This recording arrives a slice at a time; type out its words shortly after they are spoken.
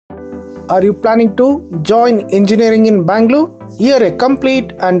Are you planning to join engineering in Bangalore? Here a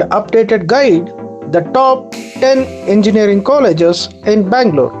complete and updated guide, the top 10 engineering colleges in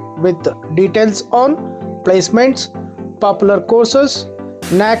Bangalore with details on placements, popular courses,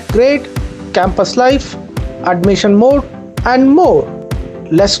 NAAC grade, campus life, admission mode and more.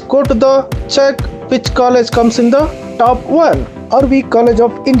 Let's go to the check which college comes in the top 1. RV College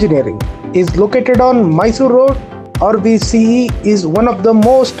of Engineering is located on Mysore Road. RVCE is one of the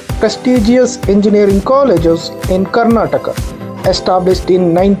most prestigious engineering colleges in Karnataka. Established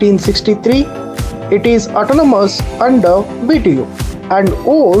in 1963, it is autonomous under VTU and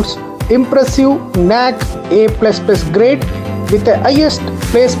holds impressive NAAC A++ grade with the highest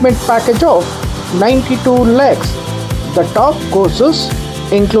placement package of 92 lakhs. The top courses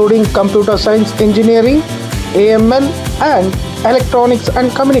including computer science engineering, AML and electronics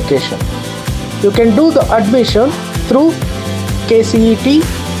and communication. You can do the admission through KCET,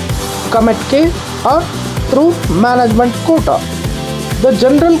 COMEDK or through management quota. The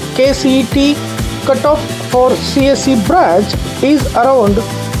general KCET cutoff for CSE branch is around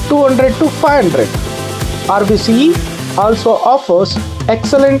 200 to 500. RVCE also offers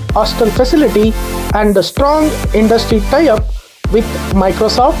excellent hostel facility and a strong industry tie-up with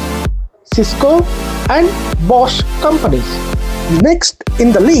Microsoft, Cisco and Bosch companies. Next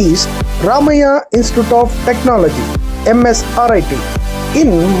in the list, Ramaiah Institute of Technology, MSRIT. In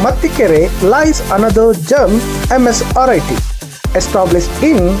Mattikere lies another gem, MSRIT, established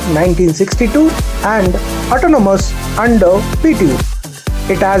in 1962 and autonomous under PTU.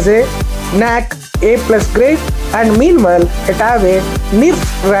 It has a NAAC A+ grade and meanwhile it has a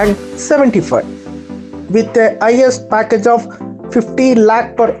NIRF rank 75. With the highest package of 50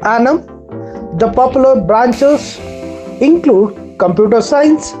 lakh per annum, the popular branches include computer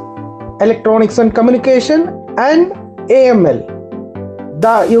science, electronics and communication and AML.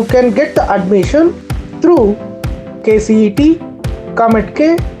 You can get the admission through KCET,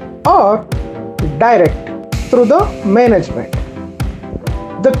 COMEDK or direct through the management.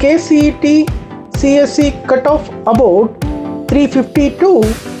 The KCET CSE cutoff about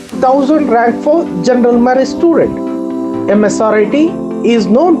 352,000 rank for general merit student. MSRIT is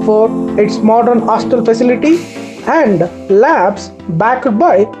known for its modern hostel facility and labs backed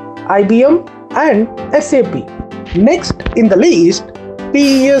by IBM and SAP. Next in the list,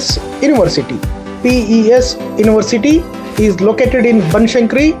 PES University. PES University is located in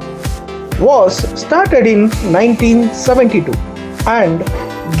Banashankari, was started in 1972 and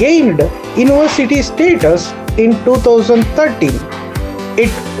gained university status in 2013. It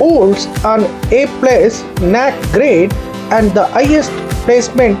holds an A+ NAAC grade and the highest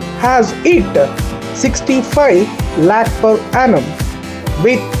placement has it 65 lakh per annum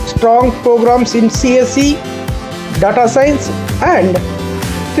with strong programs in CSE, data science and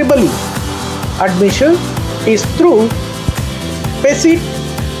EEE. Admission is through PES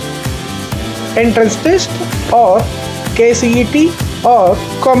entrance test or KCET or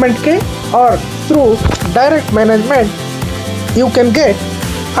COMEDK or through direct management. You can get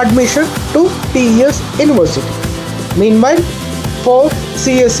admission to PES University. Meanwhile, for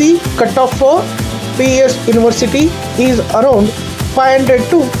CSE cutoff for PES University is around 500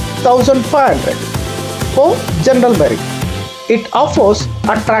 to 1500 for general merit. It offers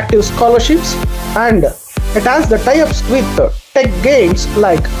attractive scholarships and it has the tie-ups with tech giants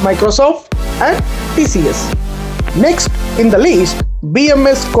like Microsoft and TCS. Next in the list,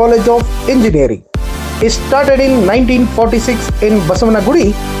 BMS College of Engineering. It started in 1946 in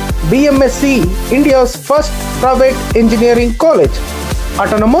Basavanagudi. BMSC, India's first private engineering college.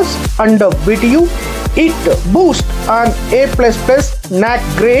 Autonomous under VTU, it boasts an A++ NAAC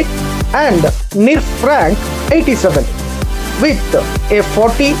grade and NIRF rank 87. With a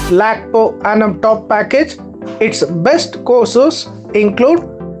 40 lakh per annum top package, its best courses include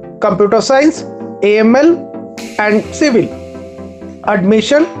computer science, AML and civil.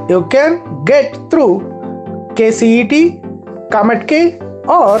 Admission you can get through KCET, COMEDK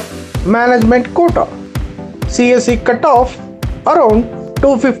or management quota. CSE cutoff around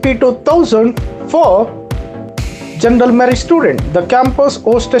 252,000 for general merit student. The campus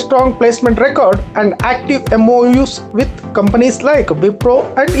hosts a strong placement record and active MOUs with companies like Wipro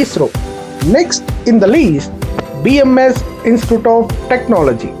and ISRO. Next in the list, BMS Institute of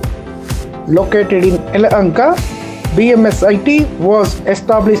Technology. Located in Yelahanka, BMSIT was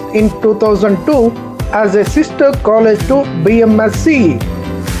established in 2002 as a sister college to BMSC.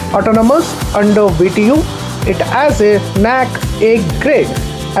 Autonomous under VTU, it has a NAAC A grade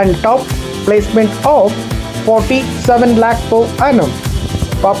and top placement of 47 lakh per annum.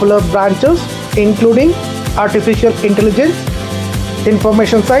 Popular branches including artificial intelligence,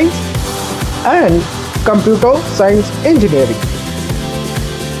 information science, and computer science engineering.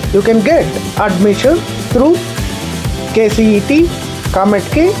 You can get admission through KCET,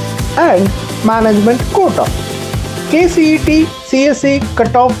 COMEDK and management quota. KCET CSE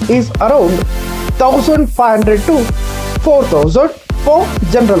cutoff is around 1500 to 4000 for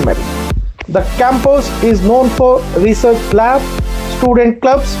general merit. The campus is known for research lab, student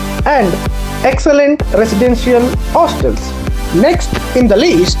clubs and excellent residential hostels. Next in the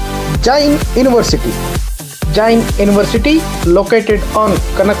list, Jain University. Jain University, located on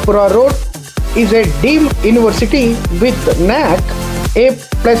Kanakpura Road, is a deemed university with NAAC A++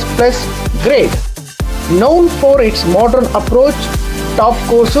 grade. Known for its modern approach, top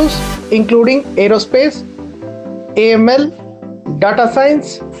courses including aerospace, AML, data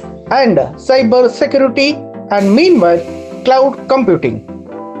science and cyber security and meanwhile cloud computing.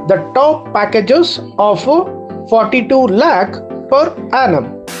 The top packages offer 42 lakh per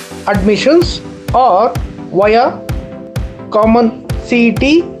annum. Admissions are via Common CET,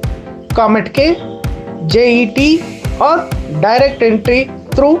 COMEDK, JET or direct entry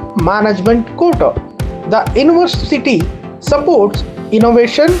through management quota. The university supports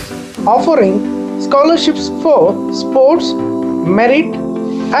innovation, offering scholarships for sports, merit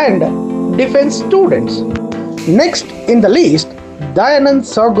and defense students. Next in the list, Dayanand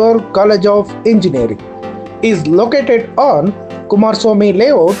Sagar College of Engineering is located on Kumaraswamy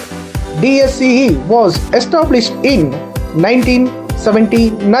Layout. DSCE was established in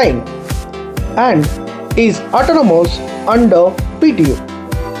 1979 and is autonomous under PTU.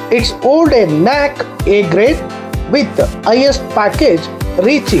 It's hold a NAAC A grade with the highest package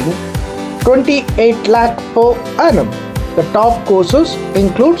reaching 28 lakh per annum. The top courses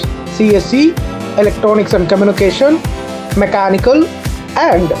includes CSE, Electronics and Communication, Mechanical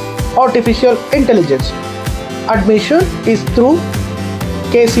and Artificial Intelligence. Admission is through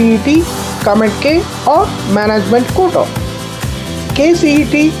KCET, COMEDK or management quota.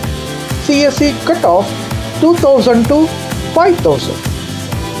 KCET CSE cutoff 2000 to 5000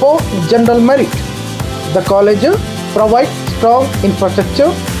 for general merit. The college provides strong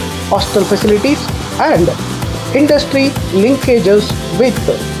infrastructure, hostel facilities and industry linkages with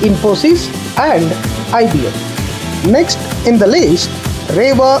Infosys and IBM. Next in the list,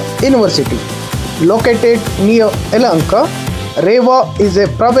 Reva University. Located near Yelahanka, Reva is a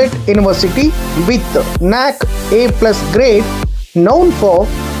private university with NAAC A+ grade, known for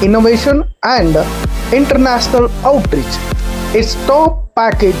innovation and international outreach. Its top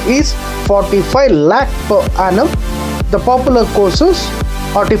package is 45 lakh per annum. The popular courses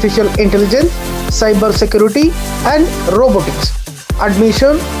Artificial Intelligence, Cyber Security and Robotics.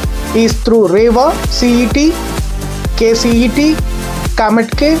 Admission is through Reva, CET, KCET,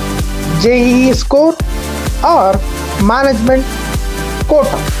 COMEDK, JEE score or management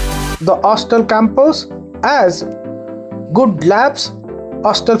quota. The hostel campus has good labs,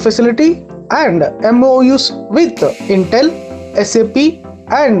 hostel facility and MOUs with Intel, SAP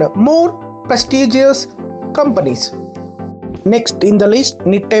and more prestigious companies. Next in the list,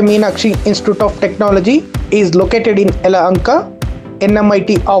 Nittai Meenakshi Institute of Technology is located in Yelahanka.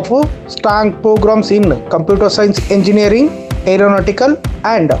 NMIT offers strong programs in computer science engineering, aeronautical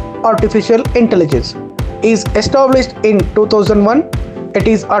and artificial intelligence. Is established in 2001. It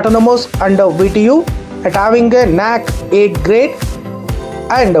is autonomous under VTU at having a NAAC A grade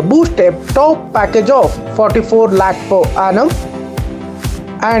and boost a top package of 44 lakh per annum.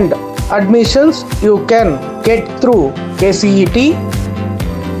 And admissions you can get through KCET,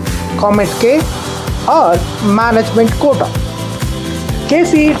 COMEDK or management quota.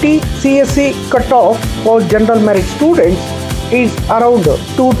 KCET CSE cutoff for general merit students is around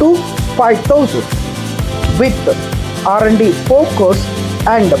 2 to 5000 with R&D focus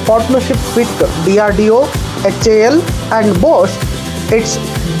and partnership with DRDO, HAL and Bosch. It's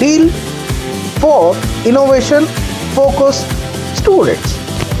deal for innovation focused students.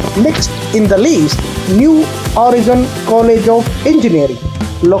 Next in the list, New Horizon College of Engineering.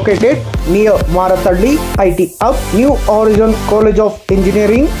 Located near Marathalli IT Hub, New Horizon College of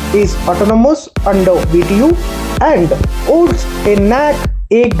Engineering is autonomous under VTU and holds a NAAC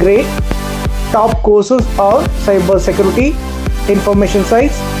A grade. Top courses are Cyber Security, Information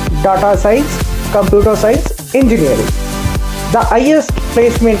Science, Data Science, Computer Science Engineering. The highest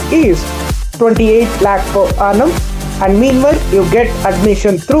placement is 28 lakh per annum and meanwhile you get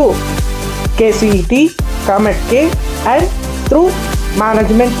admission through KCET, COMEDK and through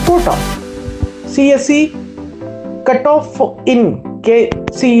management quota. CSE cutoff in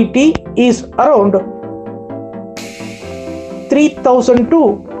KCET is around 3000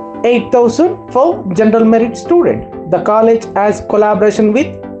 to 8000 for general merit student. The college has collaboration with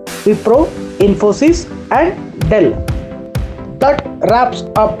Wipro, Infosys and Dell. That wraps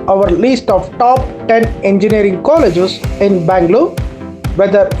up our list of top 10 engineering colleges in Bangalore.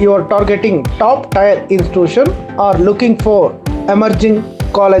 Whether you are targeting top tier institution or looking for emerging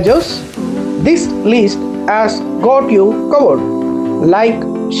colleges, this list has got you covered. Like,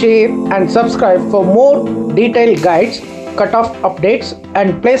 share and subscribe for more detailed guides, cutoff updates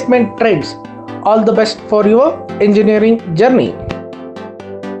and placement trends. All the best for your engineering journey.